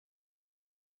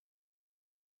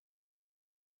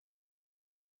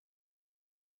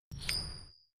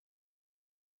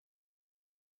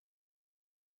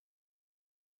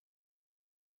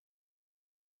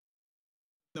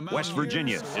West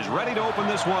Virginia is ready to open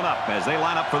this one up as they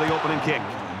line up for the opening kick.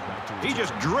 He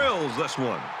just drills this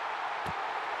one.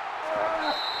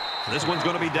 This one's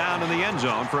going to be down in the end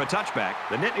zone for a touchback.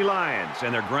 The Nittany Lions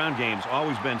and their ground game's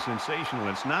always been sensational.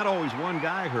 It's not always one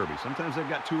guy, Herbie. Sometimes they've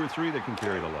got 2 or 3 that can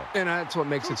carry the load. And that's what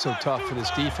makes it so tough for this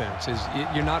defense is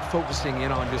you're not focusing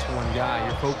in on just one guy.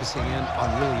 You're focusing in on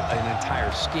really an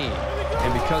entire scheme.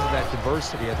 And because of that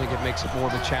diversity, I think it makes it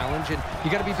more of a challenge. And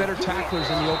you got to be better tacklers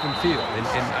in the open field. And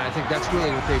I think that's really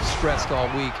what they've stressed all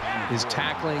week is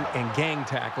tackling and gang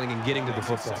tackling and getting to the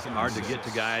football. Hard to get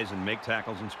to guys and make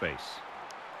tackles in space.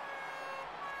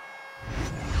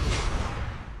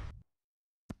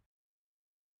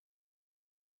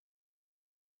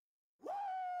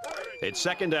 It's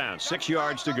second down, 6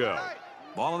 yards to go.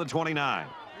 Ball on the 29.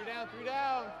 3 down, 3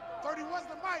 down. 31's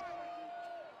the mic.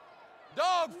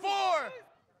 Dog 4.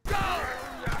 Go!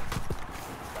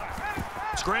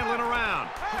 Scrambling around.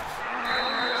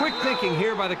 Quick thinking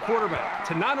here by the quarterback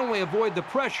to not only avoid the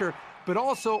pressure, but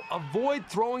also avoid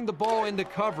throwing the ball into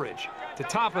coverage. To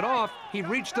top it off, he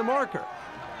reached the marker.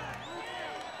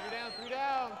 3 down, 3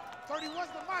 down. 31's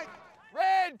the mic.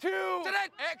 Red 2.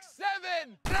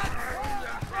 X7.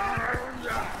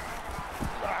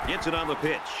 Gets it on the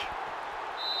pitch.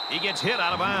 He gets hit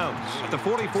out of bounds at the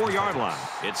 44-yard line.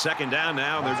 It's second down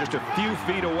now, and they're just a few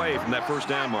feet away from that first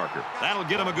down marker. That'll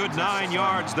get him a good 9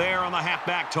 yards there on the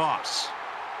halfback toss.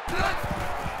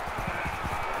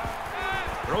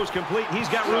 Throws complete. He's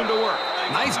got room to work.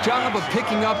 Nice job of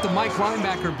picking up the Mike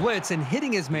linebacker blitz and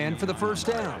hitting his man for the first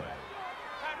down.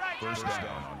 First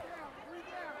down.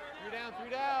 3 down, 3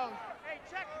 down. Hey,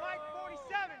 check Mike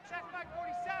 47. Check Mike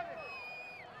 47.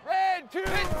 Red 2.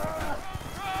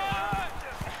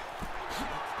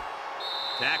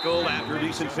 Tackled after a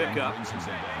decent pickup. That's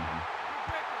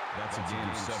a gain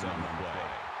of 7 on the play.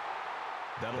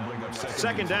 That'll bring up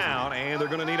Second down, and they're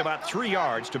going to need about 3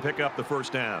 yards to pick up the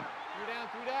first down. 3 down,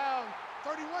 3 down.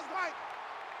 31's the mic.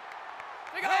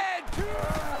 Red 2.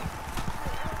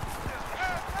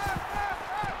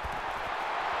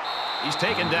 He's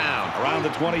taken down around the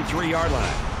 23-yard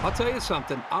line. I'll tell you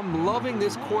something. I'm loving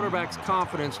this quarterback's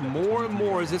confidence more and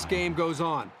more as this game goes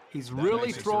on. He's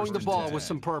really throwing the ball with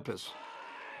some purpose.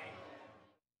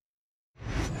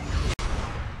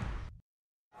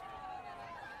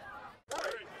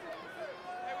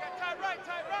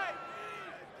 Tight right.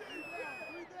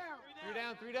 3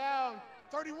 down, 3 down.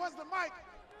 31's the mic.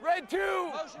 Red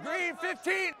 2. Green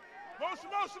 15. Motion.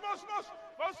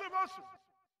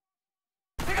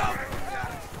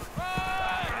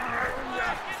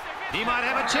 He might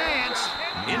have a chance.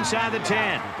 Inside the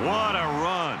 10. What a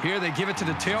run. Here they give it to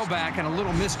the tailback and a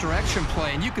little misdirection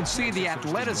play, and you can see the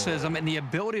athleticism and the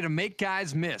ability to make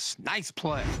guys miss. Nice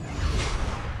play.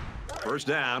 First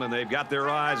down, and they've got their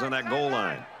eyes on that goal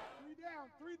line.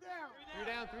 3 down. 3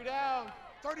 down, 3 down.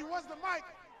 31's the mic.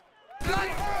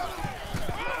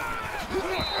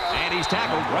 And he's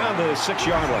tackled around the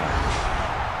 6-yard line.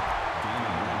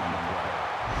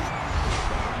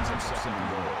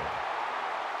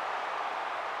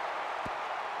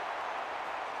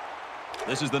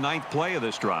 This is the 9th play of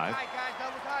this drive. Tight, guys,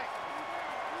 double tight.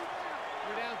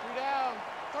 3 down, 3 down.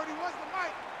 31's the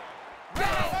mic.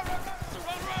 Run.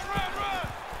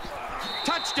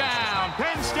 Touchdown,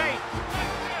 Penn State.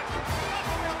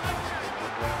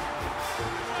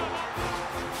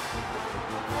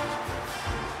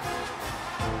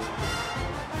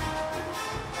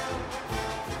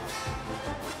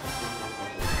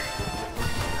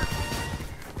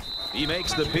 He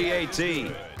makes the PAT.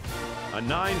 A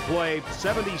 9-play,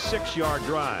 76-yard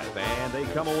drive, and they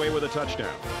come away with a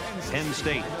touchdown. Penn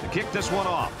State to kick this one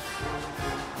off.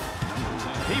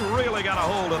 He really got a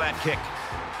hold of that kick.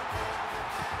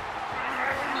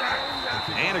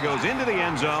 And it goes into the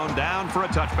end zone, down for a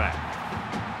touchback.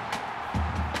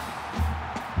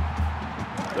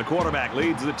 The quarterback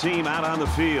leads the team out on the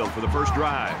field for the first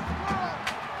drive.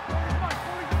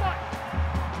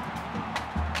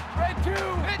 Red 2.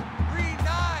 Green 9.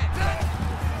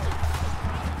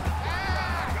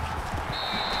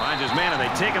 Finds his man, and they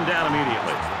take him down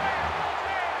immediately.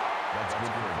 That's good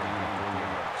for a gain of 4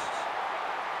 yards.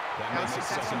 That makes it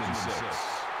 2nd and 6.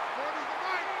 40's the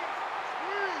mic.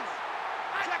 Squeeze.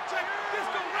 Check.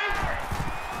 Disco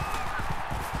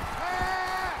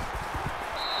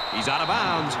He's out of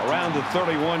bounds around the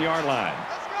 31-yard line.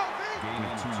 Let's go, B. Gain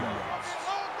of 2 yards.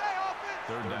 Long day offense.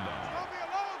 3rd down. It's gonna be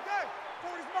a long day.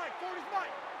 40's mic.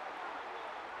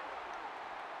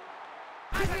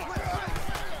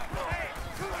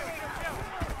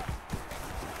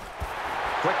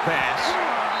 Quick pass.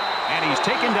 And he's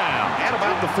taken down at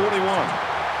about the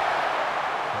 41.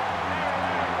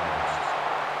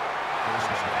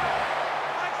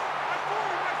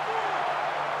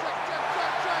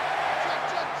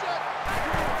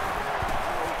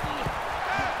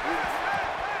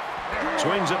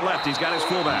 Swings it left. He's got his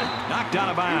fullback. Knocked out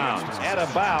of bounds at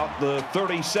about the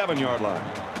 37-yard line.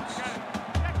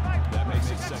 That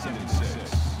makes it 2nd and 6.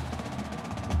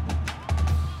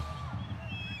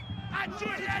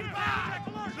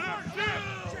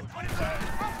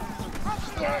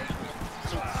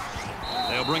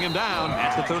 They'll bring him down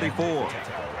at the 34. Gain of 3 on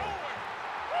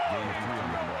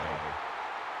the play.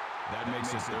 That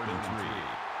makes it 3rd and 3.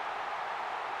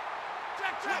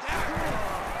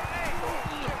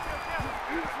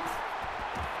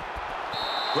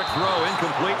 Quick throw,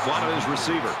 incomplete, wanted his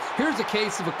receiver. Here's a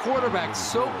case of a quarterback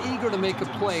so eager to make a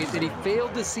play that he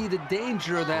failed to see the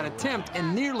danger of that attempt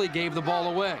and nearly gave the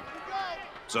ball away.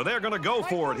 So they're going to go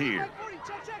for it here.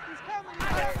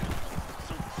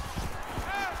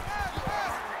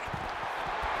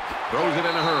 Throws it in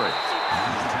a hurry.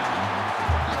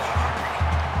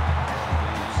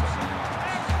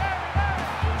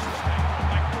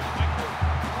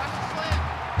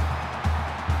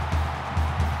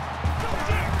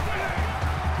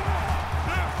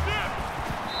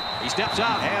 He steps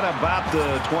out at about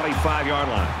the 25-yard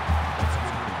line.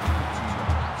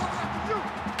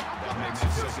 That makes it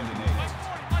 2nd and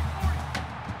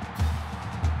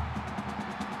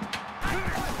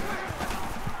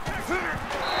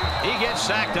 8. He gets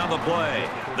sacked on the play.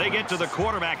 They get to the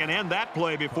quarterback and end that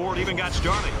play before it even got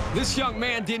started. This young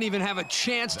man didn't even have a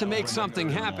chance to make something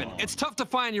happen. It's tough to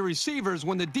find your receivers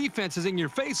when the defense is in your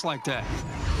face like that.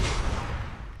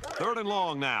 3rd and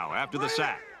long now after the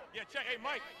sack. Yeah, check. Hey,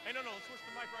 Mike. Hey, no, let's switch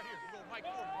the mic right here. You go Mike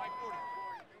 40, Mike 40.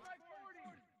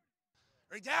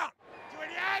 Right down.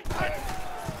 288.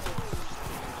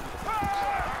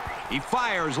 He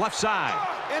fires left side.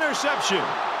 Interception.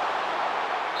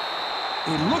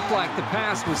 It looked like the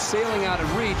pass was sailing out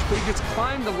of reach, but he just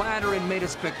climbed the ladder and made a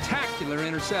spectacular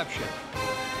interception.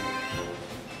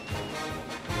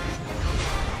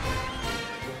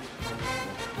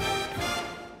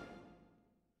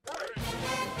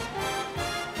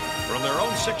 From their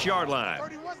own 6-yard line.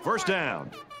 1st down.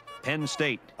 Penn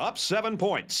State up 7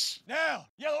 points. Now,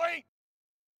 yellow 8.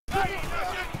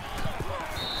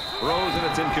 Throws and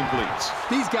it's incomplete.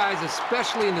 These guys,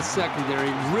 especially in the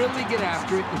secondary, really get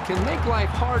after it and can make life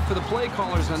hard for the play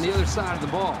callers on the other side of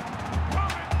the ball.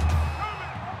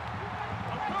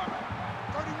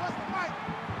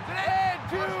 Red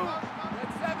 2.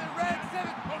 Red 7. Red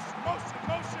 7. Motion.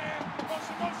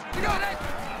 You got it.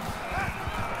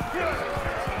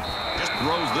 Just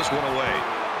throws this one away.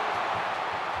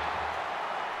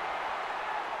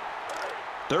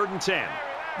 3rd and 10.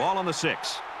 Ball on the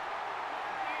 6.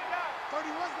 31's the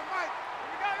mic.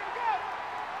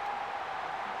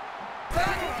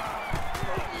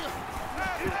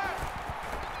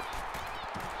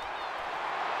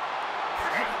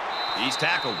 He's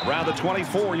tackled around the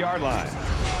 24-yard line.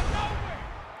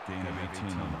 Gain of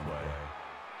 18 on the play.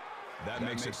 That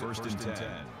makes it 1st and 10.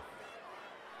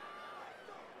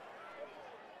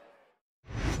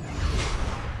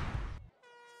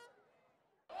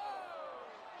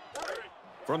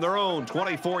 From their own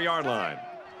 24-yard line.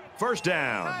 1st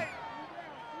down.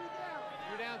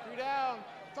 3 down.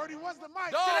 31's the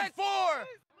mic. Dog 4.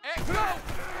 And go.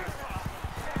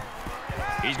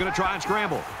 He's going to try and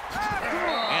scramble.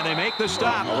 And they make the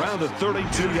stop around the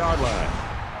 32-yard line.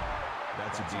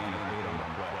 That's a gain of 8 on the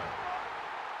play.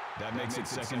 That makes it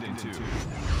 2nd and 2.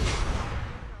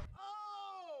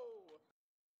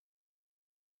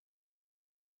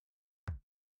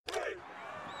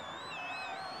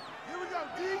 Here we go,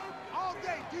 D. All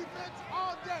day. Defense,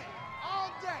 all day.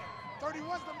 All day.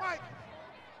 31's the mic.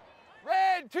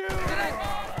 Red 2.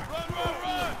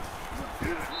 Run.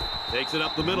 Takes it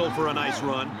up the middle for a nice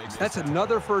run. That's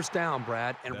another 1st down,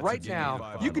 Brad. And right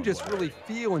now, you can just really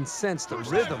feel and sense the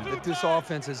rhythm that this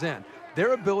offense is in.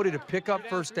 Their ability to pick up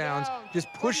 1st downs,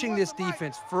 just pushing this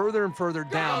defense further and further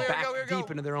down, back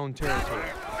deep into their own territory.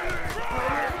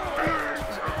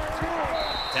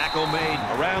 Tackle made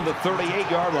around the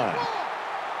 38-yard line.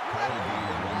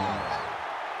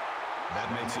 That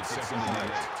makes it 2nd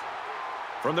and 8.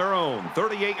 From their own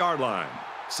 38-yard line.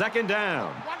 2nd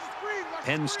down. Watch the screen.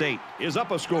 Penn State is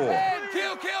up a score. Red,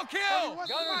 kill.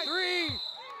 Gunner 3.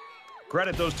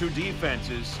 Credit those two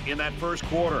defenses in that first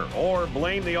quarter, or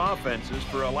blame the offenses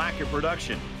for a lack of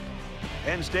production.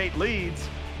 Penn State leads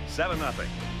 7-0.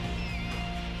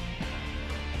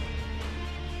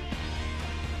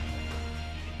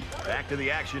 Back to the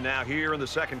action now here in the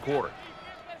 2nd quarter.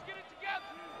 Let's get it together.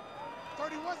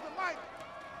 31's the mic.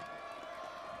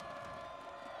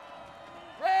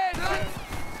 Red.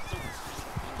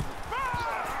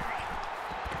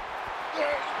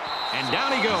 And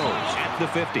down he goes at the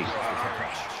 50.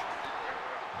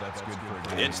 That's good for a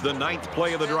gain. It's the 9th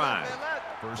play of the drive.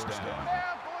 First down.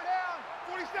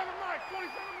 47, Mike.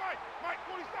 47, Mike. Mike,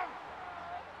 47.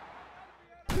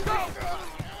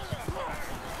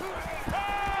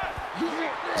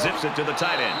 Zips it to the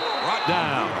tight end. Brought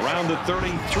down around the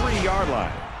 33-yard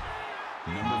line.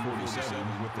 Number 47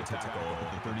 with the tackle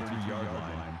at the 33-yard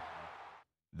line.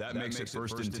 That makes it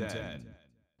first and 10.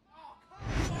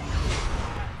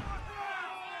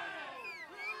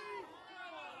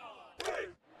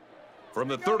 From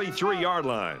the 33-yard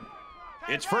line,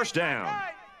 it's first down.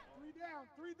 3 down,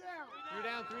 3 down. 3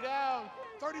 down, 3 down.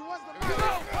 31's the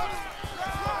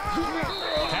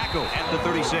Tackle at the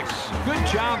 36. Good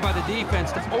job by the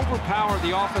defense to overpower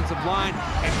the offensive line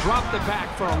and drop the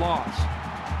back for a loss.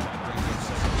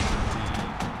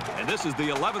 And this is the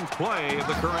 11th play of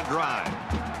the current drive. 3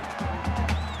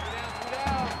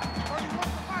 down,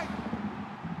 31's the Mike.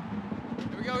 3 down.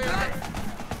 Here we go, here.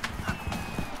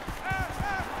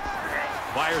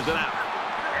 Fires it out.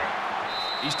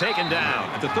 He's taken down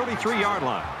at the 33-yard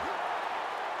line.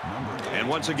 And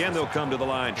once again, they'll come to the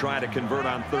line, try to convert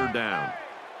on third down.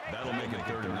 That'll make it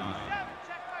 3rd and 9.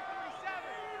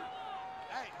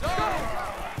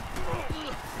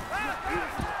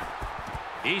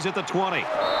 He's at the 20.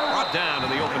 Brought down in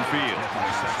the open field.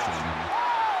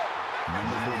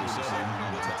 Number 47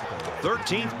 on the tackle.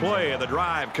 13th play of the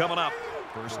drive coming up.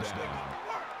 First down.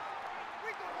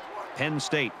 Penn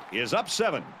State is up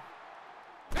 7.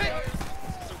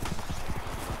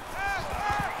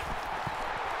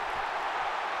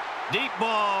 Deep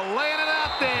ball, laying it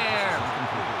out there.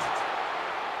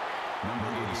 Number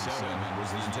 87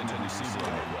 was the intended receiver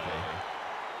on the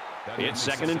way. It's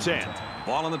 2nd and 10.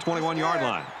 Ball on the 21-yard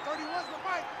line. 31's the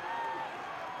Mike.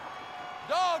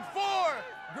 Dog 4.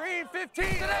 Green 15.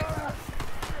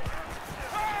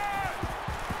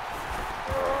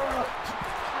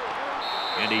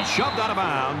 And he's shoved out of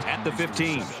bounds at the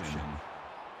 15.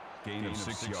 Gain of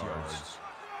 6 yards.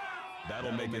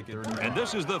 That'll make it 3rd and 9. And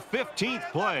this is the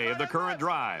 15th play of the current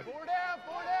drive. 4 down,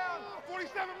 4 down.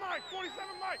 47 Mike.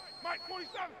 47 Mike. Mike,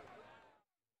 47.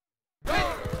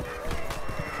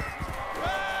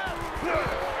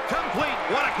 Complete.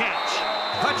 What a catch.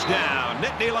 Touchdown,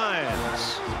 Nittany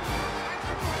Lions.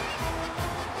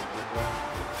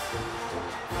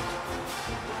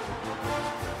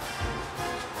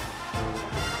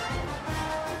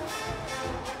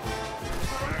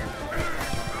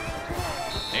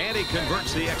 And he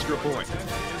converts the extra point.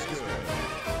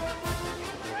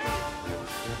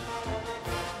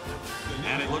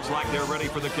 And it looks like they're ready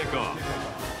for the kickoff.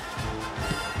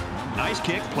 Nice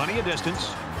kick, plenty of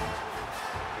distance.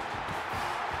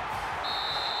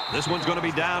 This one's going to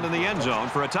be down in the end zone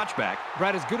for a touchback.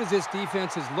 Brad, as good as this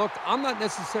defense has looked, I'm not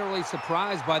necessarily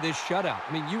surprised by this shutout.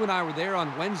 I mean, you and I were there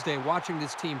on Wednesday watching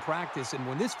this team practice, and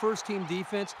when this first-team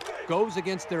defense goes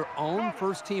against their own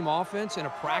first-team offense in a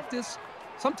practice,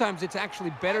 sometimes it's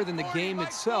actually better than the game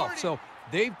itself. So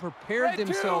they've prepared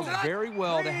themselves very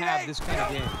well to have this kind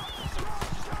of game.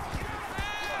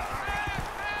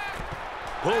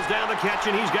 Pulls down the catch,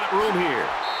 and he's got room here.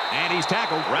 And he's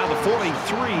tackled around the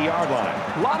 43-yard line.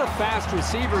 A lot of fast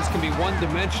receivers can be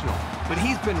one-dimensional, but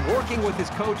he's been working with his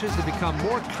coaches to become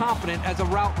more confident as a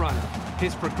route runner.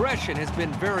 His progression has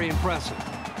been very impressive.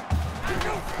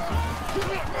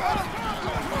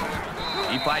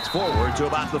 He fights forward to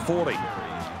about the 40.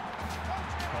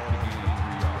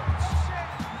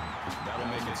 That'll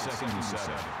make it 2nd and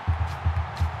 7.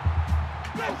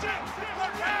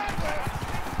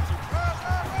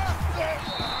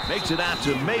 Makes it out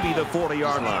to maybe the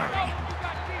 40-yard line. No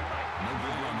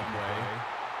good on the play.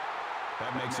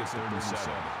 That makes it 3rd and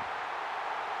 7.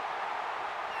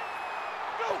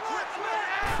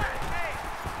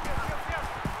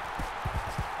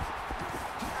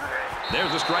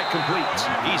 There's a strike complete.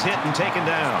 He's hit and taken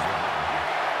down.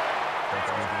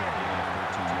 That's going to be a gain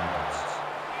of 13 yards.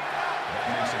 That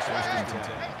makes it 1st and 10.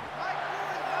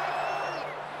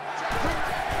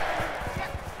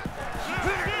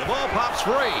 The ball pops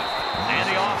free, and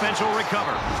the offense will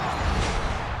recover. Our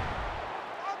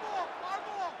ball.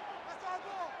 That's our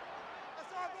ball.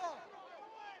 That's our ball.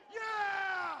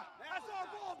 Yeah! That's our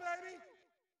ball, baby.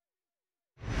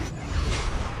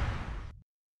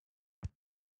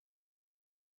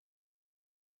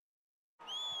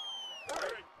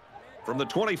 From the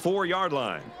 24-yard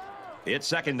line, it's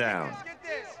 2nd down. Let's get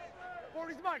this.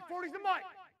 40's the Mike. 40's the Mike.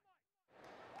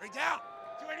 3 down.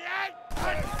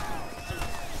 288.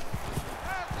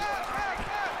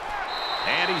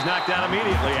 And he's knocked out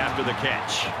immediately after the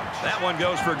catch. That one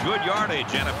goes for good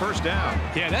yardage and a 1st down.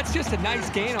 Yeah, that's just a nice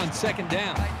gain on 2nd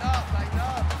down. Lighten up, lighten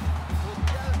up.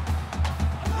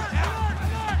 Pull together.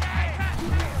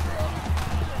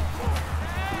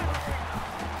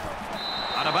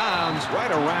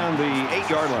 right around the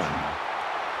 8-yard line.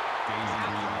 Gain of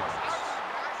 3 yards.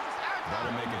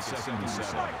 That'll make it 2nd and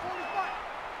 7.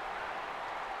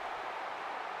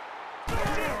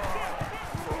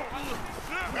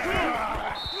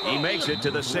 He makes it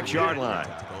to the 6-yard line.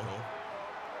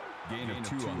 Gain of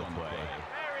 2 on the play.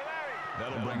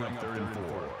 That'll bring up 3rd and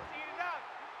 4.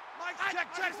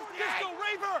 Check. Disco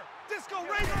Raver. Disco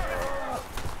Raver.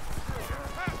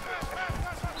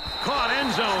 Caught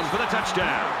end zone for the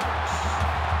touchdown.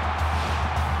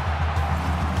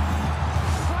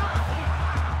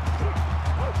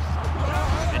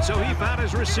 And so he found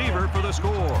his receiver for the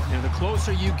score. And the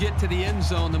closer you get to the end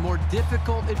zone, the more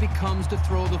difficult it becomes to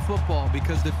throw the football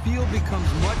because the field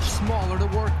becomes much smaller to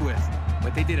work with.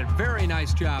 But they did a very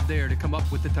nice job there to come up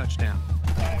with the touchdown.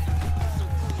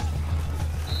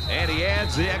 And he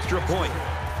adds the extra point.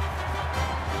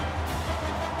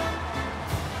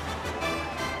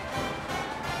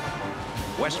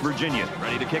 West Virginia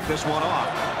ready to kick this one off.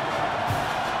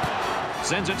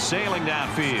 Sends it sailing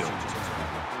downfield.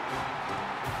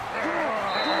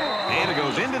 And it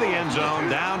goes into the end zone,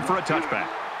 down for a touchback.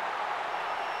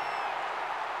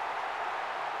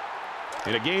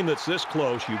 In a game that's this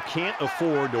close, you can't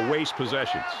afford to waste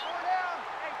possessions.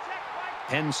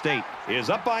 Penn State is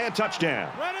up by a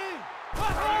touchdown. Ready?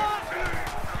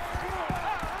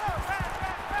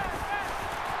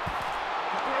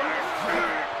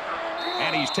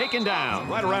 And he's taken down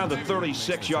right around the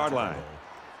 36-yard line.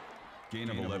 Gain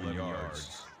of 11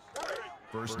 yards.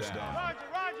 First down.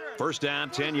 First down,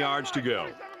 10 yards to go.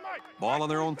 Ball on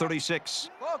their own 36.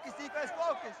 Focus, defense,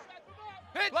 focus.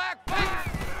 Hit. Black.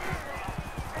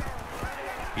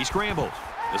 He scrambles,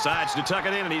 decides to tuck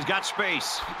it in, and he's got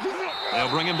space. They'll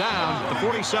bring him down at the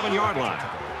 47-yard line.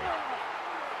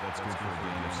 That's good for a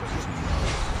gain of 17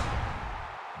 yards.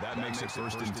 That makes it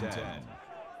 1st and 10.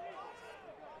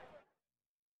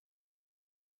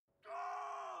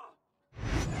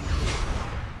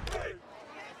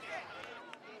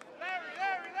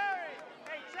 Larry.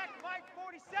 Hey, check Mike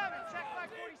 47. Check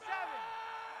Mike 47.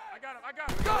 I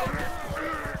got him.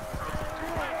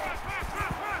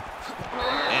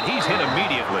 And he's hit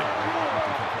immediately.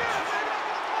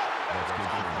 That's good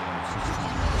for a gain of 16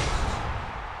 yards.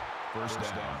 First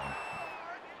down.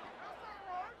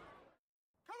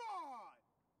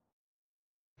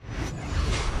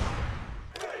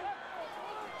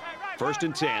 First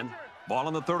and 10. Ball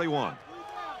on the 31.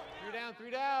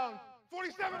 3 down.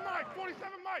 47 Mike.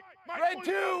 Mike. Red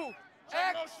 2.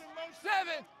 X.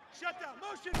 7. Shut down.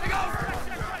 Motion. Check.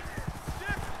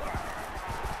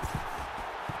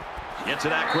 Gets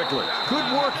it out quickly.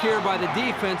 Good work here by the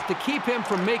defense to keep him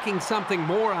from making something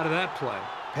more out of that play.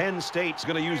 Penn State's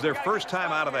going to use their first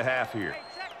time out of the half here. Hey,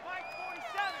 check Mike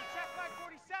 47. Check Mike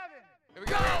 47. Here we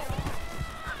go.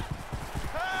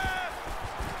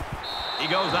 He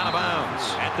goes out of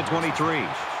bounds at the 23. Call it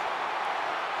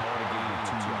a gain of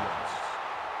 2 yards.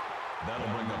 That'll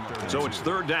bring up 3rd. So it's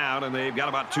 3rd down, and they've got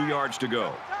about 2 yards to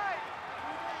go.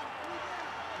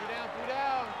 3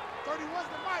 down. 31's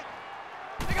the Mike.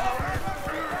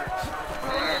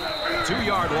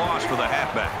 2-yard loss for the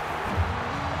halfback.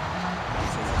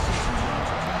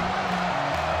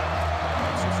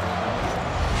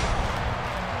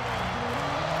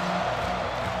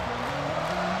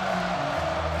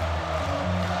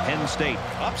 Penn State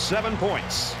up 7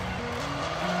 points.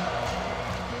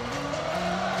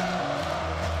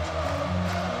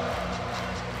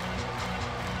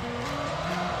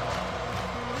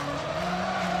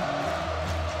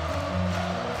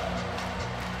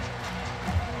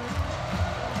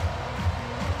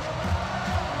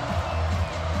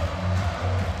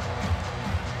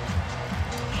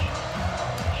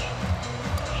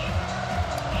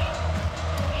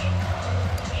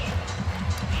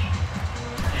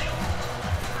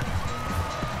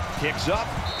 Kicks up,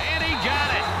 and he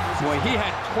got it. Boy, he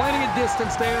had plenty of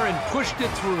distance there and pushed it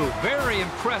through. Very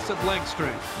impressive leg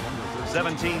strength.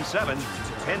 17-7,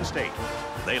 Penn State.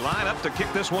 They line up to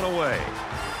kick this one away.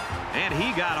 And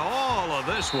he got all of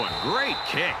this one. Great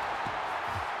kick.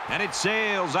 And it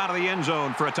sails out of the end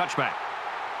zone for a touchback.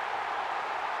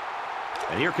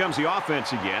 And here comes the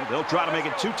offense again. They'll try to make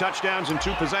it 2 touchdowns in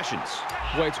 2 possessions.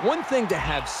 Well, it's one thing to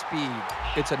have speed.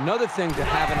 It's another thing to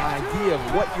have an idea of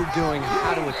what you're doing,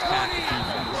 how to attack the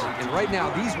defense. And right now,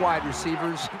 these wide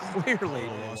receivers clearly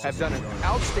have done an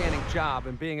outstanding job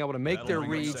in being able to make their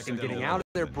reads and getting out of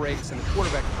their breaks, and the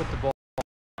quarterback put the ball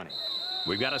on it.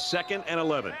 We've got a 2nd and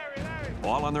 11.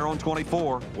 Ball on their own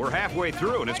 24. We're halfway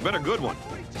through, and it's been a good one.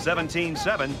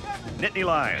 17-7, Nittany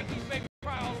Lions.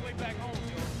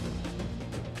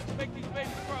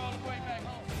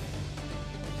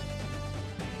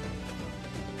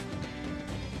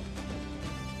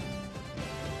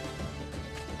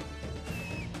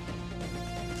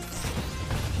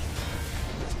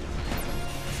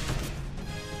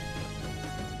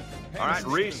 All right,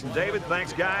 Reese and David,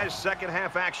 thanks, guys. Second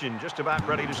half action just about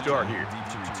ready to start here.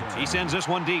 He sends this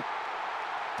one deep.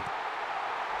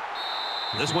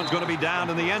 This one's going to be down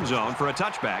in the end zone for a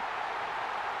touchback.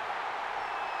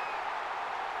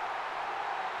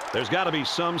 There's got to be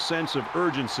some sense of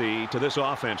urgency to this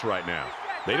offense right now.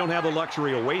 They don't have the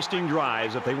luxury of wasting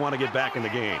drives if they want to get back in the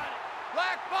game.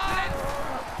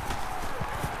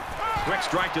 Quick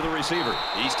strike to the receiver.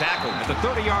 He's tackled at the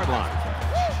 30-yard line.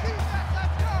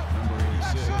 Number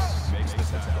 86 makes the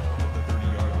tackle at the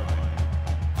 30-yard line.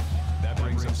 That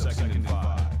brings up 2nd and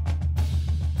 5.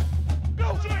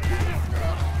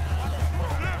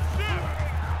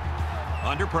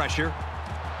 Under pressure.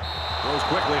 Throws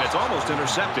quickly, and it's almost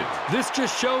intercepted. This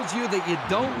just shows you that you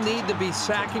don't need to be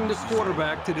sacking the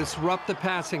quarterback to disrupt the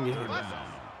passing game.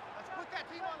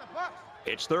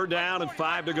 It's 3rd down and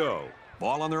 5 to go.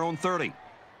 Ball on their own 30.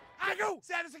 I go.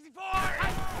 764.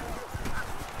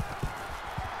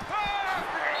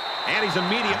 And he's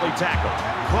immediately tackled.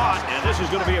 Caught, and this is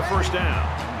going to be a 1st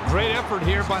down. Great effort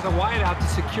here by the wideout to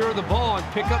secure the ball and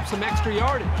pick up some extra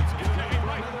yardage.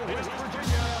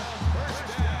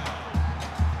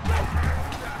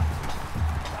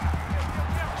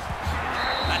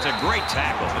 That's a great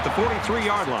tackle at the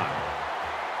 43-yard line.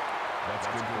 That's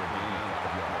good for a gain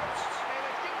of yards.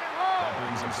 That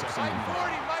brings up 2nd and 5.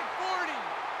 Mike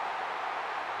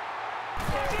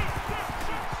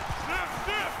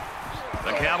 40.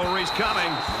 The cavalry's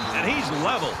coming, and he's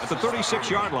level at the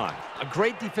 36-yard line. A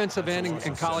great defensive end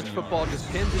in college football just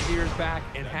pins his ears back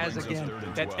and has, again,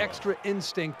 that extra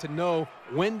instinct to know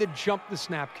when to jump the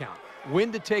snap count,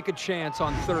 when to take a chance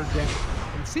on 3rd down.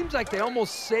 It seems like they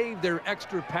almost save their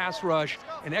extra pass rush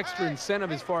and extra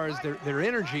incentive as far as their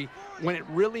energy when it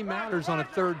really matters on a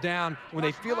 3rd down, when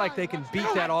they feel like they can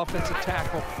beat that offensive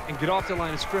tackle and get off the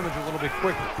line of scrimmage a little bit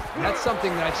quicker. And that's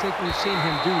something that I think we've seen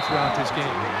him do throughout this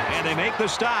game. And they make the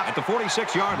stop at the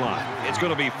 46-yard line. It's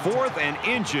going to be 4th and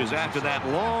inches after that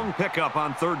long pickup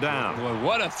on 3rd down. Boy,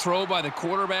 what a throw by the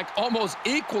quarterback. Almost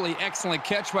equally excellent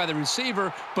catch by the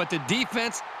receiver, but the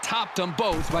defense topped them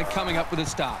both by coming up with a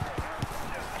stop.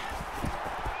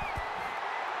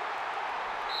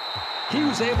 He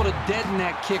was able to deaden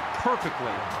that kick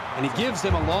perfectly, and he gives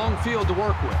them a long field to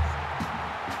work with.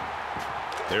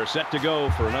 They're set to go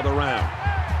for another round.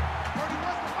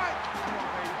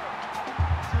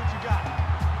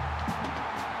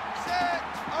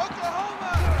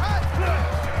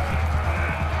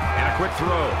 And a quick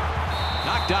throw.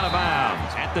 Knocked out of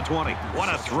bounds at the 20. What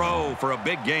a throw for a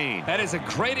big gain. That is a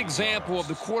great example of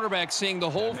the quarterback seeing the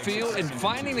whole field and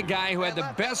finding the guy who had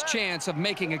the best chance of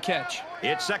making a catch.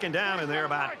 It's 2nd down, and they're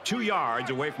about 2 yards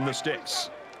away from the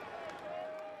sticks.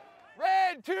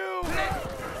 Red 2.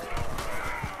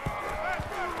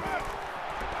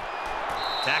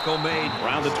 Tackle made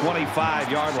around the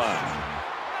 25-yard line.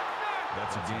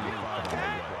 That's a gain of 5 on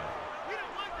the play.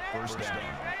 1st down.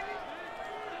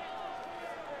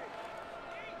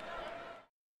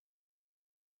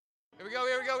 Here we go,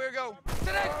 here we go, here we go.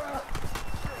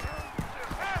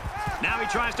 Now he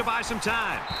tries to buy some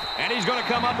time, and he's going to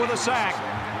come up with a sack.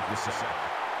 Loss of 2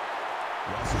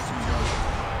 yards.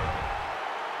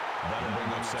 That'll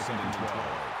bring up 2nd and 12.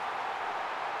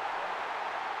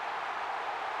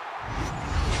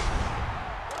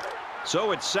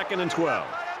 So it's 2nd and 12.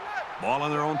 Ball on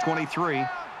their own 23. Hey,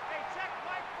 check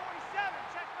Mike 47.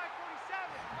 Check Mike 47.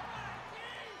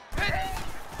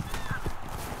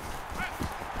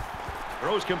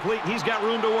 Throws complete. He's got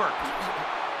room to work.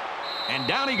 And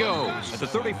down he goes at the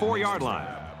 34-yard line.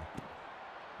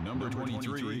 Number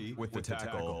 23 with the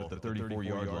tackle at the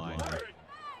 34-yard line.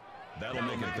 That'll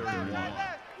make it 3rd and 1.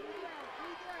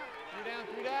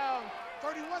 3 down.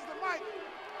 31's the mic.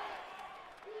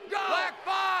 Go! Black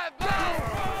 5, go!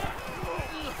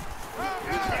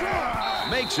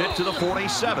 Makes it to the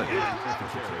 47. Gain of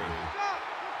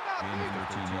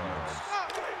 13 yards.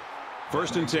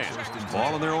 1st and 10.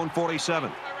 Ball on their own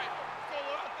 47.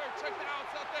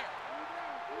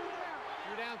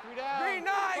 Green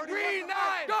 9, green 9,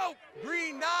 go!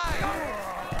 Green 9.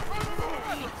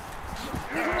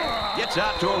 Gets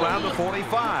out to around the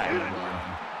 45.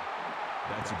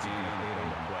 That's a gain of 8 on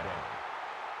the play.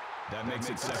 That makes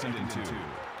it 2nd and 2.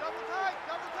 Double tight,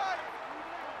 double tight.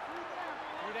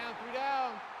 3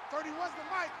 down. 31's the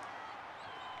mic.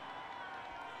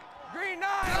 Green 9.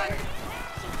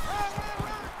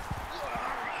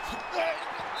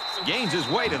 Gains his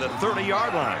way to the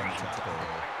 30-yard line.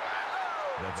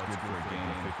 That's good for a gain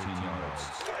of 15 yards.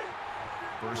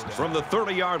 1st down. From the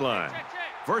 30-yard line.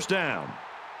 1st down.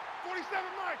 47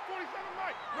 mic, 47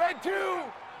 mic. Red 2.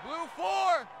 Blue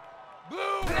 4.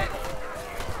 Blue.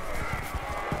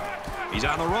 He's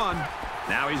on the run.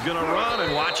 Now he's going to run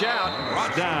and watch out.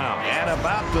 Brought down at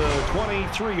about the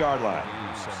 23-yard line.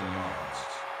 7 yards.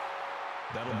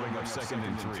 That'll bring up 2nd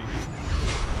and 3.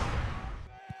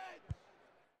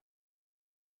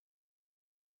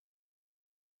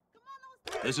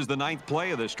 This is the 9th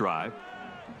play of this drive.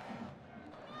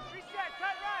 Reset,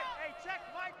 cut right. Hey, check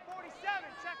Mike 47.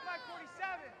 Check Mike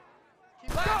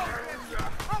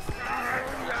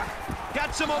 47.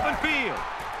 Got some open field.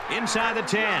 Inside the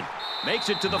 10. Makes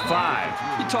it to the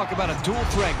 5. You talk about a dual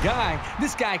threat guy.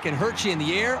 This guy can hurt you in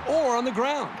the air or on the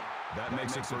ground. That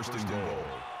makes it 1st and goal.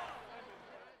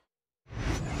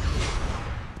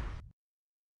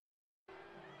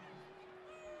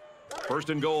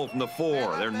 First and goal from the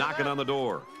 4. They're knocking on the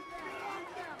door.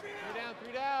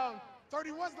 3 down.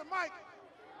 31's the Mike.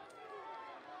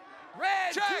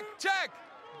 Red. Check.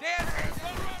 Dan.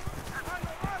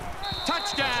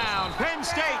 Touchdown, Penn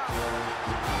State.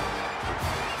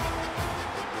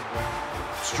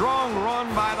 Strong run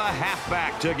by the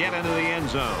halfback to get into the end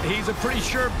zone. He's a pretty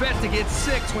sure bet to get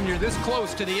 6 when you're this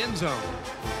close to the end zone.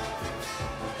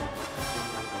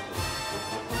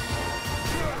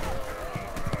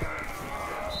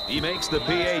 He makes the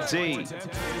PAT.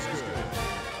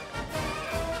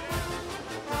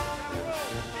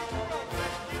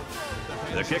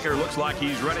 The kicker looks like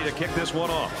he's ready to kick this one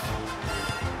off.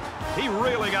 He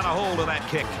really got a hold of that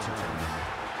kick.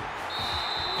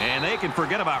 And they can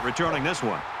forget about returning this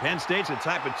one. Penn State's the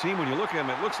type of team, when you look at them,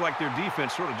 it looks like their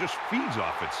defense sort of just feeds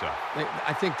off itself.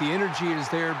 I think the energy is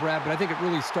there, Brad, but I think it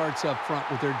really starts up front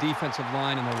with their defensive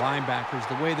line and their linebackers,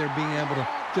 the way they're being able to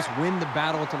just win the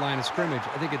battle at the line of scrimmage.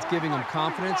 I think it's giving them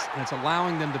confidence, and it's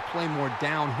allowing them to play more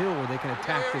downhill where they can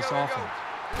attack this offense.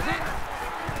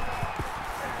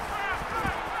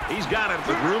 He's got it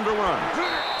with room to run.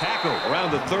 Tackle around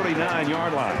the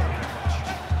 39-yard line.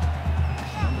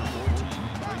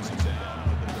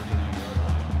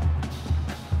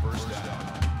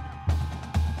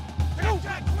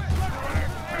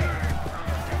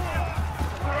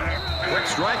 Quick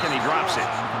strike, and he drops it.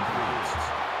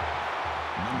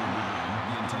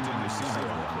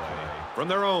 From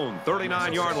their own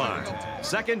 39-yard line.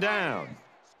 2nd down.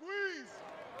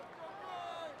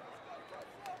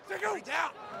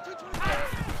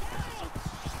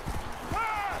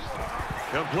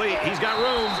 Complete. He's got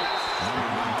room.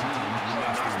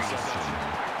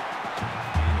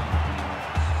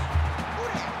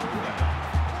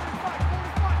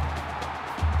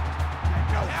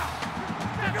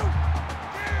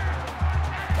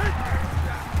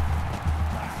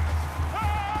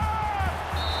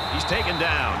 He's taken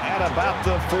down at about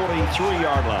the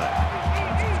 43-yard line.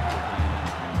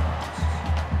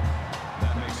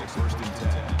 That makes it 1st and 10.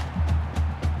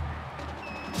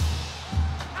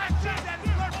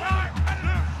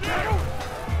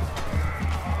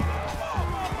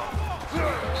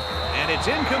 And it's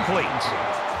incomplete.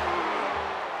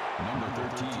 Number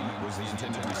 13 was the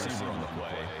intended receiver on the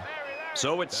play.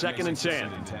 So it's 2nd and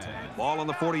 10. Ball on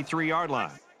the 43-yard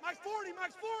line. Mike 40,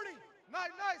 Mike 40.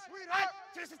 Nice, sweetheart.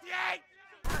 268.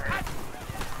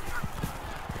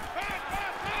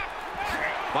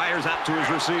 Fires out to his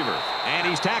receiver. And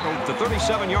he's tackled at the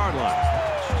 37-yard line.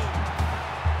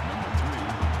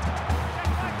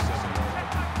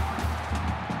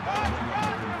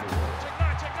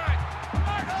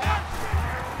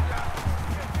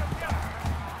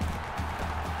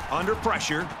 Under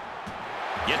pressure.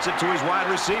 Gets it to his wide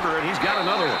receiver, and he's got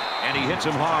another one. And he hits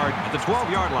him hard at the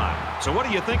 12-yard line. So what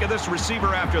do you think of this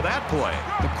receiver after that play?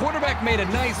 The quarterback made a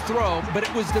nice throw, but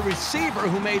it was the receiver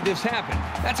who made this happen.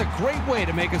 That's a great way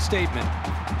to make a statement.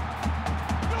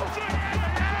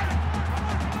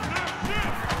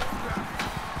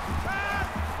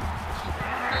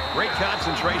 Great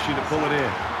concentration to pull it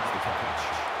in.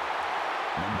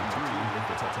 Number 3 with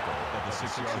the tackle at the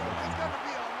 6-yard line.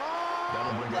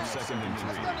 That'll bring up 2nd and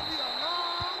 3.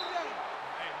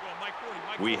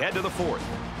 We head to the 4th.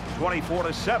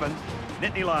 24-7,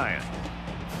 Nittany Lions.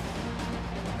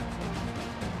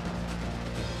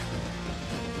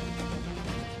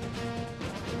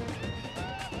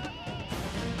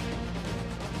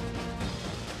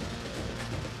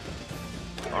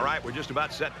 All right, we're just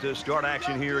about set to start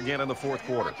action here again in the 4th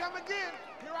quarter. Here I come again.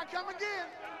 Here I come again.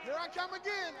 Here I come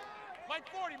again. Mike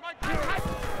 40, Mike 40.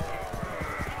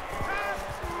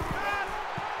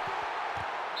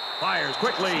 Fires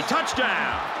quickly.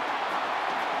 Touchdown.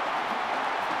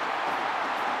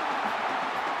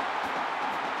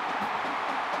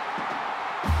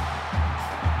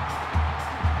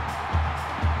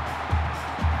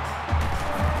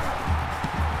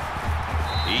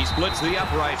 He splits the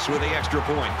uprights with the extra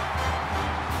point.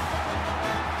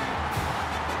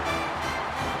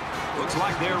 Looks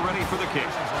like they're ready for the kick.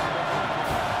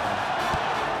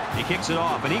 He kicks it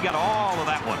off, and he got all of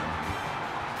that one.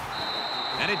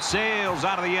 And it sails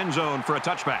out of the end zone for a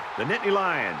touchback. The Nittany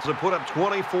Lions have put up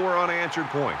 24 unanswered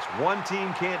points. One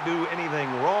team can't do anything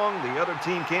wrong. The other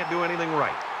team can't do anything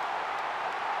right.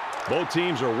 Both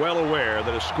teams are well aware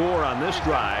that a score on this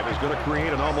drive is going to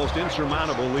create an almost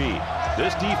insurmountable lead.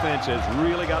 This defense has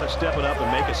really got to step it up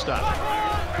and make a stop.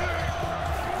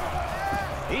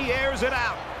 He airs it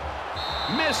out.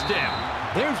 Missed him.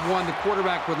 There's one the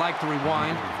quarterback would like to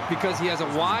rewind because he has a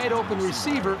wide open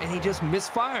receiver and he just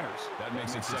misfires. That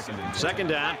makes it second. Second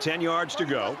down, 10 yards to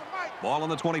go. Ball on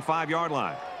the 25-yard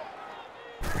line.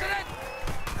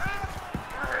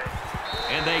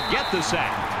 And they get the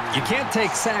sack. You can't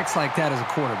take sacks like that as a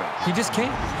quarterback. You just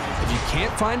can't. If you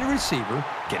can't find a receiver,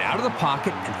 get out of the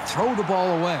pocket and throw the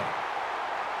ball away.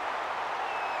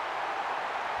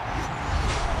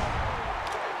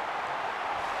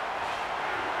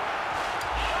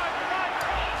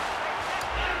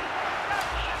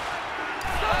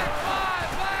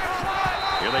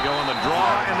 Here they go on the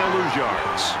draw, and they'll lose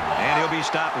yards. And he'll be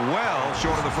stopped well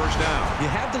short of the first down. You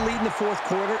have the lead in the fourth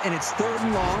quarter, and it's 3rd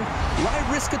and long.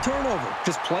 Why risk a turnover?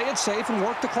 Just play it safe and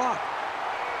work the clock.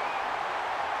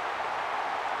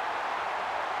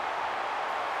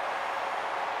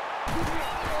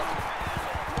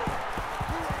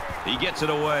 He gets it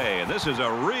away, and this is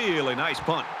a really nice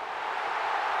punt.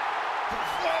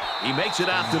 He makes it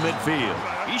out to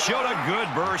midfield. He showed a good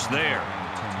burst there.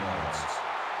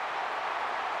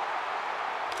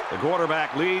 The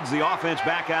quarterback leads the offense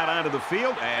back out onto the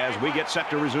field as we get set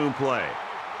to resume play.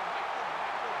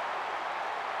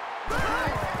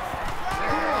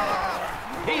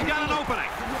 He's got an opening.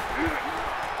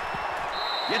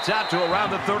 Gets out to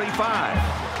around the 35.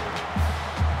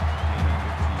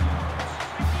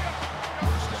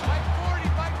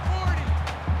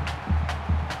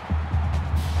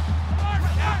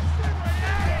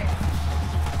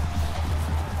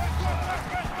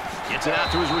 Gets it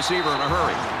out to his receiver in a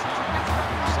hurry.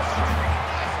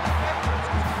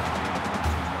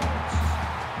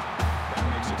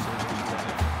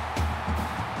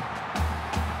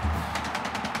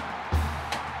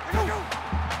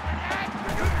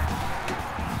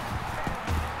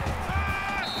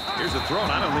 Here's the throw,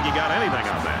 and I don't think he got anything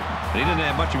on that. He didn't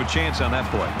have much of a chance on that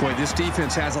play. Boy, this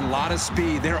defense has a lot of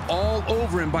speed. They're all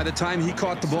over him by the time he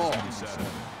caught the ball.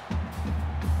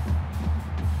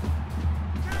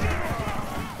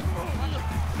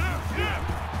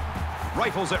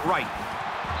 Rifles it right.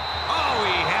 Oh,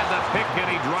 he had the pick, and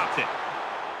he dropped it.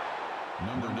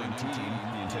 Number 19,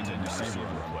 the intended receiver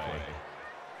on the play.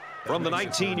 From the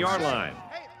 19-yard line,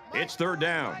 it's 3rd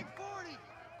down.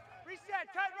 Reset,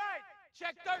 cut right.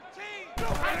 Check 13.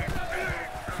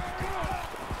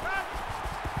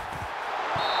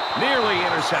 Nearly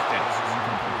intercepted.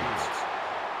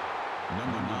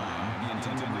 Number 9, the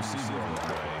intended receiver on the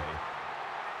play.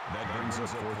 That brings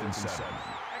us 4th and 7.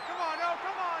 Hey, come on, oh,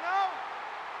 come on, oh.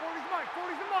 40's Mike,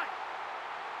 40's the Mike.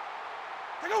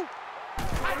 Hey, go.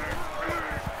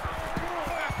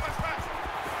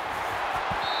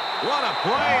 What a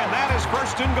play, and that is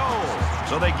 1st and goal.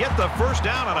 So they get the first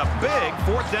down on a big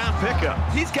 4th down pickup.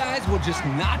 These guys will just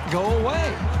not go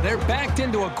away. They're backed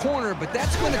into a corner, but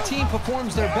that's when a team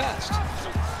performs their best.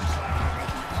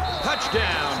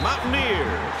 Touchdown,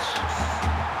 Mountaineers.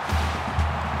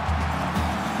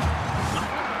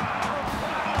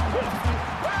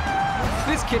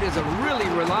 This kid is a really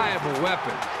reliable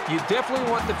weapon. You definitely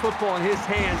want the football in his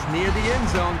hands near the end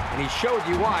zone, and he showed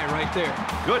you why right there.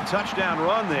 Good touchdown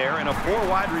run there and a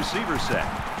 4-wide receiver set.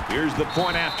 Here's the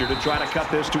point after to try to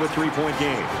cut this to a 3-point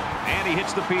game. And he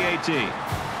hits the PAT.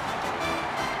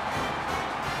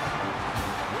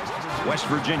 West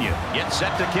Virginia gets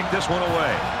set to kick this one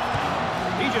away.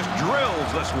 He just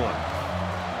drills this one.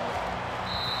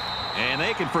 And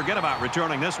they can forget about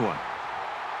returning this one.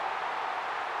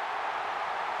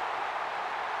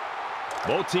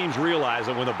 Both teams realize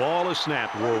that when the ball is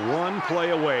snapped, we're one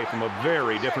play away from a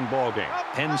very different ball game.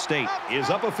 Penn State is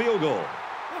up a field goal.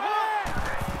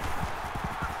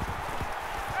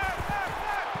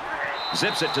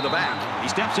 Zips it to the back. He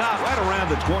steps out Right around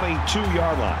the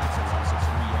 22-yard line.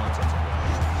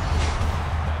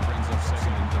 That brings up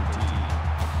 2nd and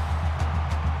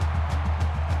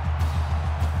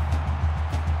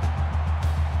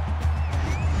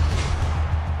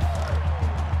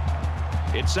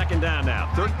 13. It's 2nd down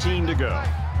now, 13 to go.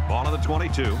 Ball on the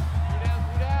 22.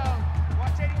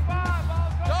 Watch 85,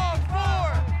 ball's going. Dog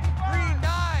 4. Green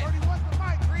 9. 31's the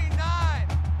Mike. Green 9.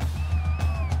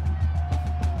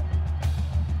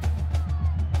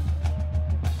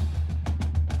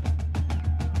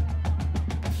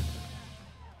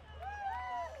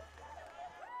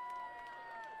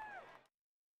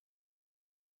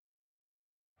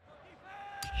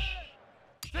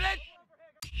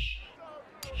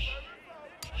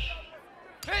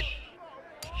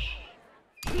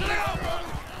 Brought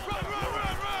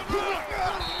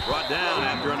down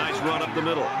after a nice run up the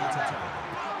middle.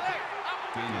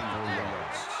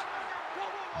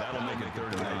 That'll make it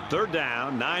 3rd down. 3rd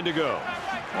down, 9 to go.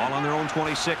 Ball on their own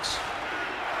 26.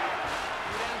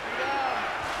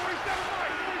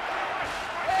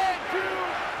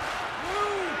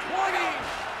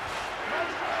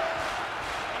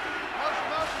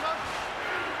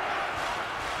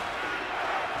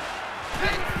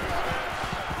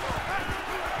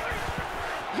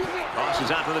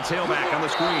 Tosses out to the tailback on the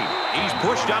screen. He's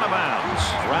pushed out of bounds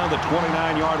around the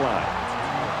 29-yard line.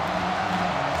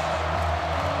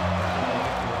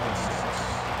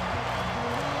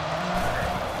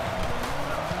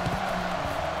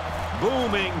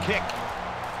 Booming kick.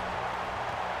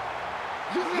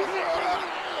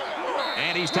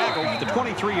 And he's tackled at the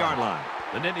 23-yard line.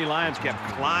 The Nittany Lions kept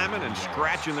climbing and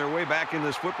scratching their way back in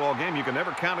this football game. You can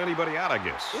never count anybody out, I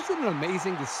guess. Isn't it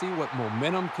amazing to see what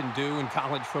momentum can do in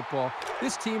college football?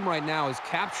 This team right now has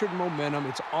captured momentum.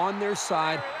 It's on their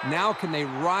side. Now can they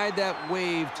ride that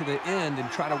wave to the end and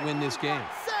try to win this game?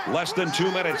 Less than 2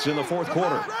 minutes in the 4th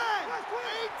quarter.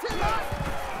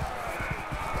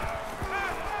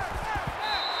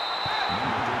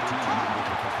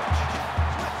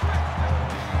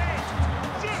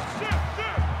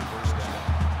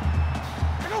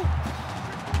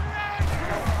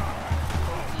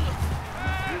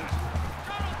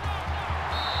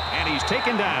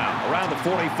 Taken down around the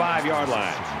 45-yard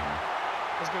line.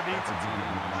 Let's go deep.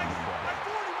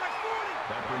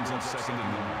 That brings up 2nd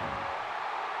and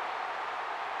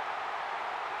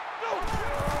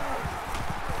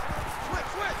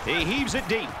 9. He heaves it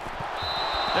deep.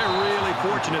 They're really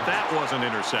fortunate that wasn't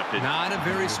intercepted. Not a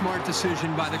very smart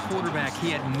decision by the quarterback.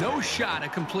 He had no shot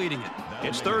at completing it.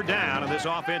 It's 3rd down, and this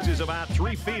offense is about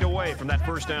 3 feet away from that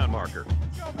 1st down marker.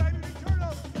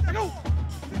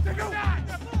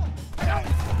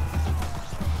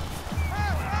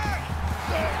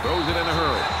 Throws it in a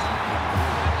hurry.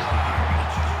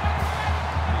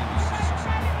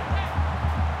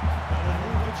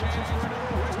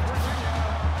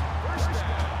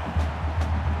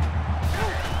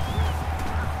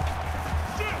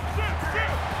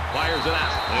 Fires it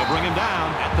out. They'll bring him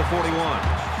down at the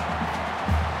 41.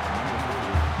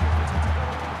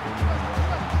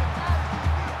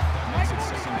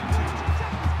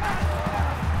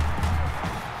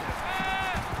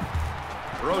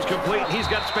 Throws complete. He's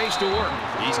got space to work.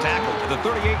 He's tackled to the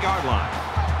 38-yard line.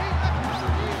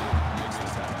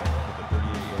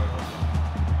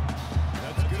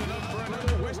 That's good enough for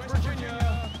another West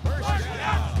Virginia first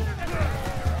down.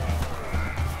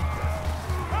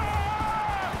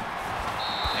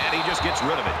 And he just gets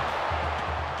rid of it.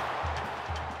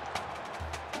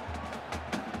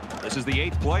 This is the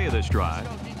 8th play of this drive.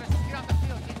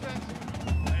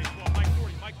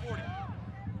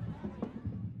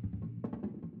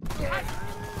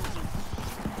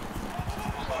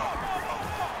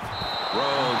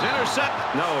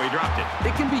 No, he dropped it.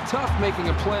 It can be tough making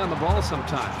a play on the ball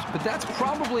sometimes, but that's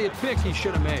probably a pick he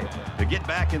should have made. To get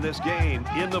back in this game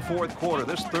in the 4th quarter,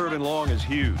 this 3rd and long is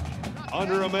huge.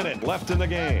 Under a minute left in the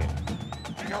game.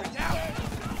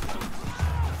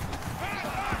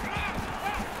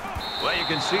 Well, you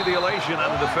can see the elation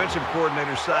on the defensive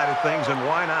coordinator's side of things, and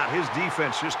why not? His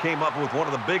defense just came up with one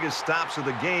of the biggest stops of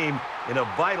the game in a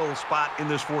vital spot in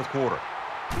this 4th quarter.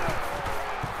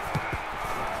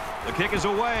 The kick is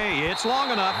away. It's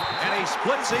long enough, and he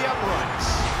splits the uprights.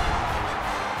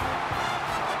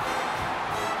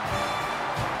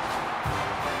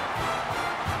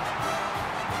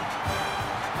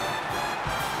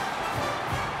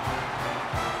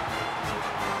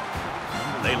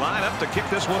 They line up to kick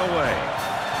this one away.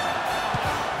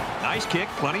 Nice kick,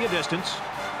 plenty of distance.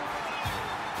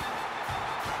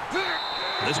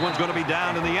 This one's going to be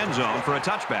down in the end zone for a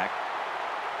touchback.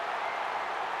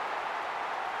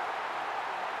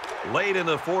 Late in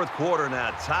the 4th quarter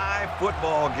now, tie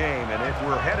football game, and if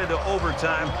we're headed to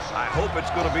overtime, I hope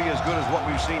it's going to be as good as what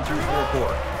we've seen through 4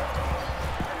 quarters.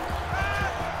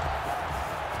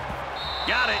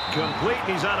 Got it, complete,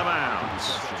 and he's out of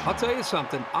bounds. I'll tell you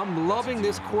something, I'm loving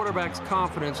this quarterback's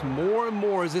confidence more and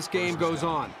more as this game goes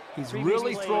on. He's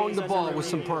really throwing the ball with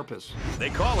some purpose. They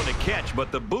call it a catch,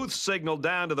 but the booth signaled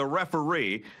down to the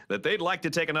referee that they'd like to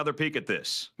take another peek at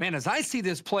this. Man, as I see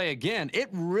this play again, it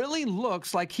really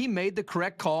looks like he made the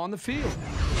correct call on the field.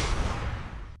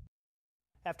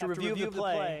 After review of the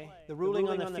play, the ruling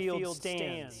on the field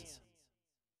stands.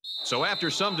 So after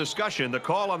some discussion, the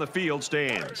call on the field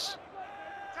stands.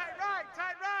 Tight right,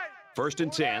 tight right. 1st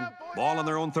and 10, ball on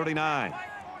their own 39. Check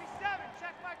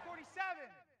back 47.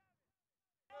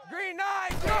 Green 9,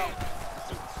 go!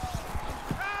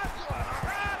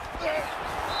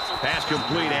 Pass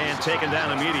complete and taken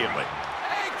down immediately.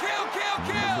 Hey, kill!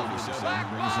 Black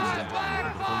 5,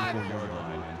 black 5.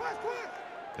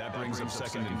 That brings him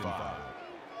 2nd and 5.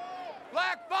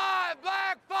 Black 5,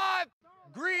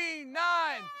 green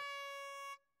 9.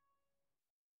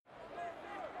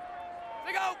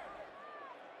 They go.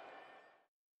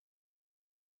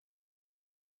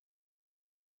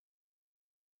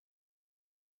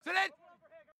 Sit it.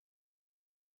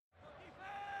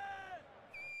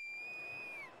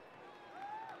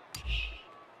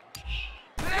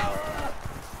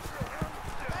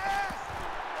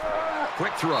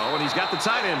 Quick throw, and he's got the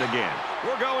tight end again.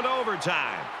 We're going to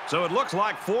overtime. So it looks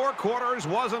like 4 quarters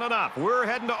wasn't enough. We're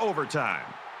heading to overtime.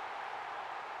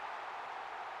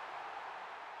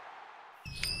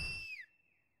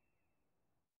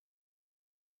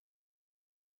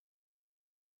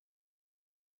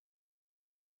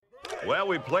 Well,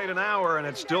 we played an hour, and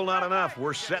it's still not enough.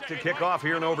 We're set to kick off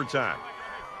here in overtime.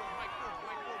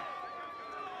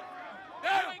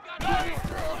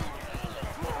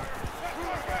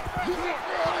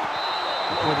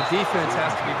 Well, the defense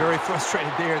has to be very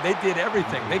frustrated there. They did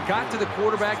everything. They got to the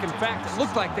quarterback. In fact, it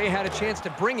looked like they had a chance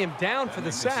to bring him down for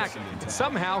the sack. And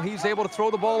somehow, he's able to throw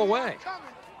the ball away.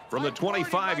 From the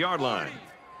 25-yard line,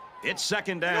 it's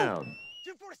 2nd down.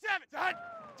 247, done.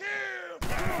 2.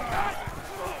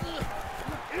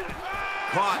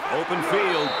 Caught, open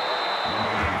field.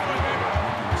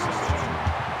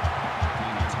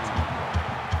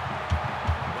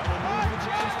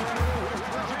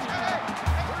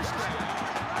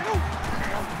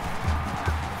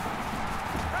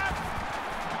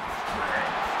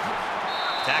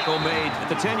 Tackle made at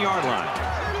the 10-yard line.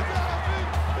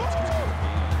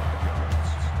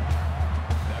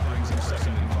 That brings him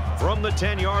 2nd and 5. From the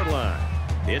 10-yard line,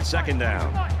 it's 2nd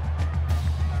down.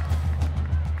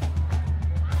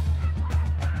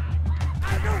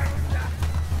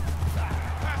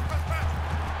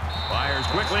 Fires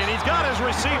quickly, and he's got his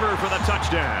receiver for the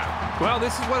touchdown. Well,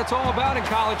 this is what it's all about in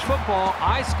college football.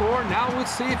 I score, now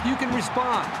let's see if you can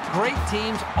respond. Great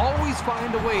teams always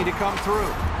find a way to come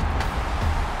through.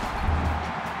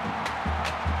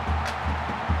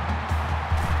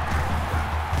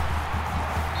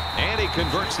 And he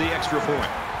converts the extra point.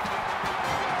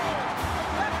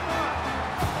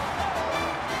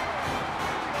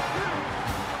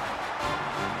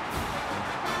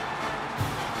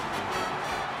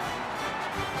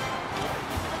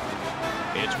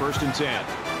 It's 1st and 10.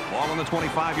 Ball on the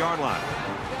 25-yard line.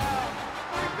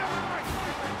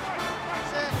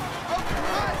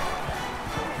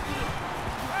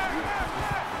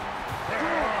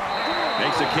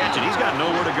 Makes the catch, and he's got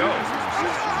nowhere to go.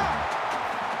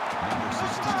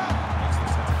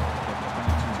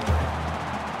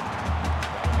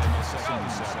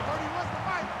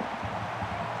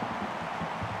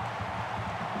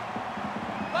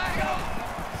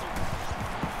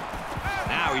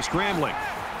 Now he's scrambling.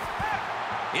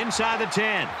 Inside the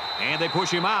 10. And they push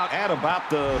him out at about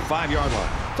the 5-yard line.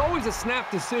 It's always a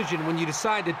snap decision when you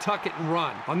decide to tuck it and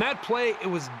run. On that play, it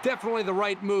was definitely the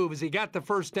right move as he got the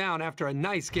 1st down after a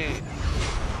nice gain.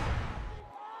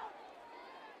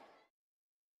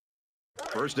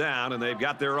 1st down, and they've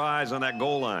got their eyes on that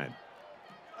goal line.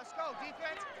 Let's go,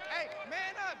 defense. Hey,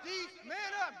 man up, D. Man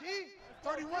up, D.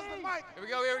 31's the mic. Here we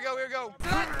go.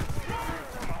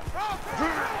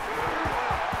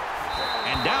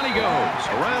 And down he goes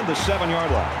around the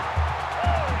 7-yard line.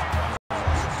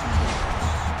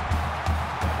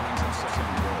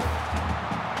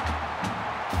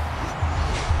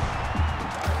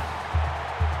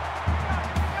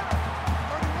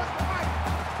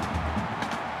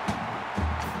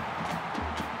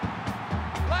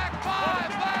 Black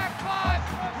 5,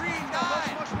 green 9.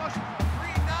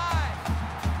 Green 9.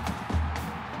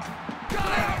 Got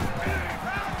it.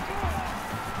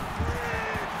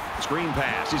 Screen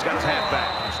pass. He's got his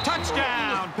halfback.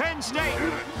 Touchdown, Penn State.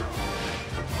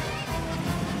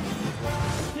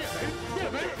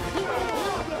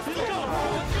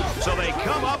 So they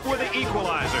come up with the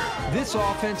equalizer. This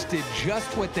offense did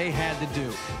just what they had to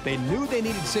do. They knew they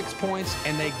needed 6 points,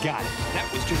 and they got it. That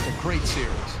was just a great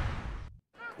series.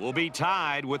 Will be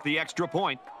tied with the extra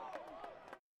point.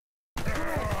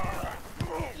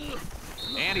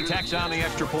 And he tacks on the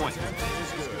extra point.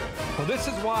 Well, this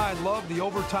is why I love the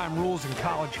overtime rules in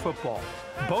college football.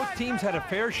 Both teams had a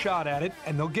fair shot at it,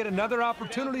 and they'll get another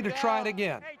opportunity to try it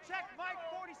again.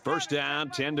 1st down,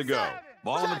 10 to go.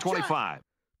 Ball on the 25.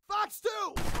 Fox 2.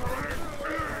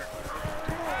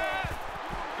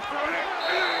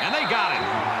 And they got him.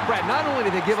 Brad, not only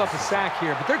did they give up a sack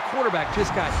here, but their quarterback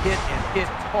just got hit and hit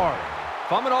hard.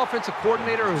 If I'm an offensive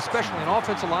coordinator or especially an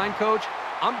offensive line coach,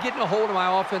 I'm getting a hold of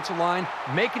my offensive line,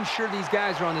 making sure these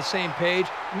guys are on the same page,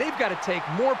 and they've got to take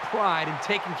more pride in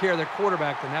taking care of their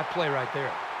quarterback than that play right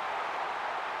there.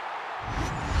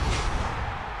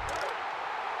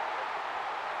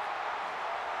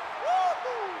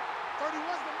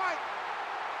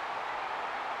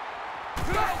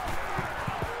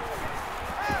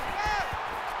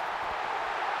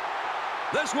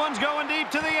 This one's going deep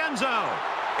to the end zone.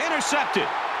 Intercepted.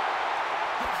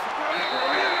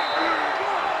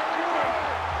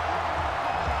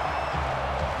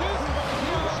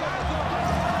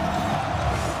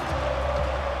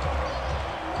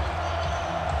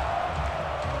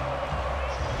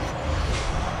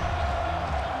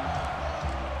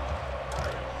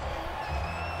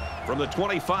 From the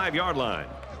 25-yard line,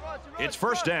 it's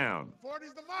first down.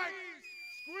 40's the mic.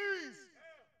 Squeeze.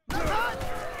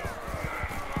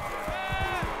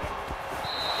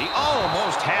 He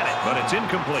almost had it, but it's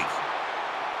incomplete.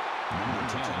 Number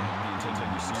 10 being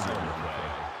taken receiver away.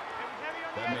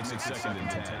 That makes it 2nd and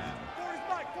 10. 40's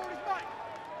mic. 40's mic.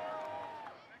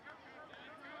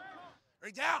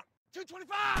 Right down.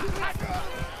 225.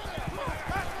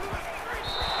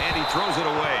 And he throws it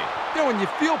away. You know, when you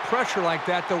feel pressure like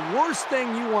that, the worst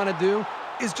thing you want to do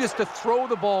is just to throw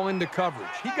the ball into coverage.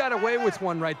 He got away with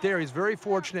one right there. He's very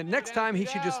fortunate. Next time, he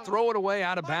should just throw it away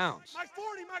out of bounds. Mike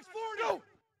 40, Mike 40.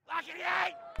 Lock it,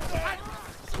 8.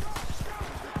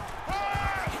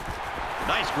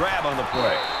 Nice grab on the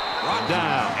play. Brought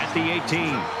down at the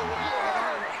 18.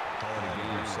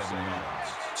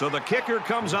 So the kicker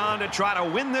comes on to try to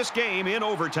win this game in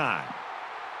overtime.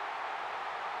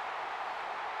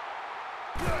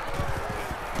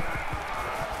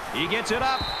 He gets it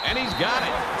up, and he's got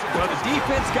it. Well, the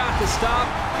defense got the stop,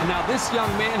 and now this young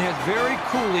man has very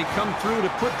coolly come through to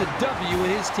put the W in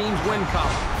his team's win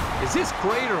column. Is this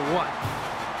great or what?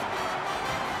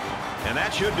 And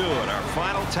that should do it. Our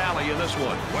final tally in this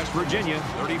one. West Virginia,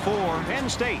 34. Penn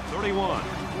State, 31.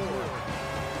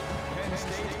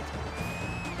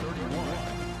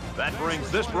 That brings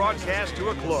this broadcast to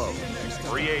a close.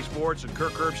 For EA Sports and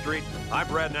Kirk Herbstreit, I'm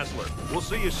Brad Nessler. We'll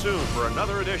see you soon for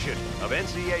another edition of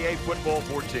NCAA Football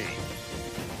 14.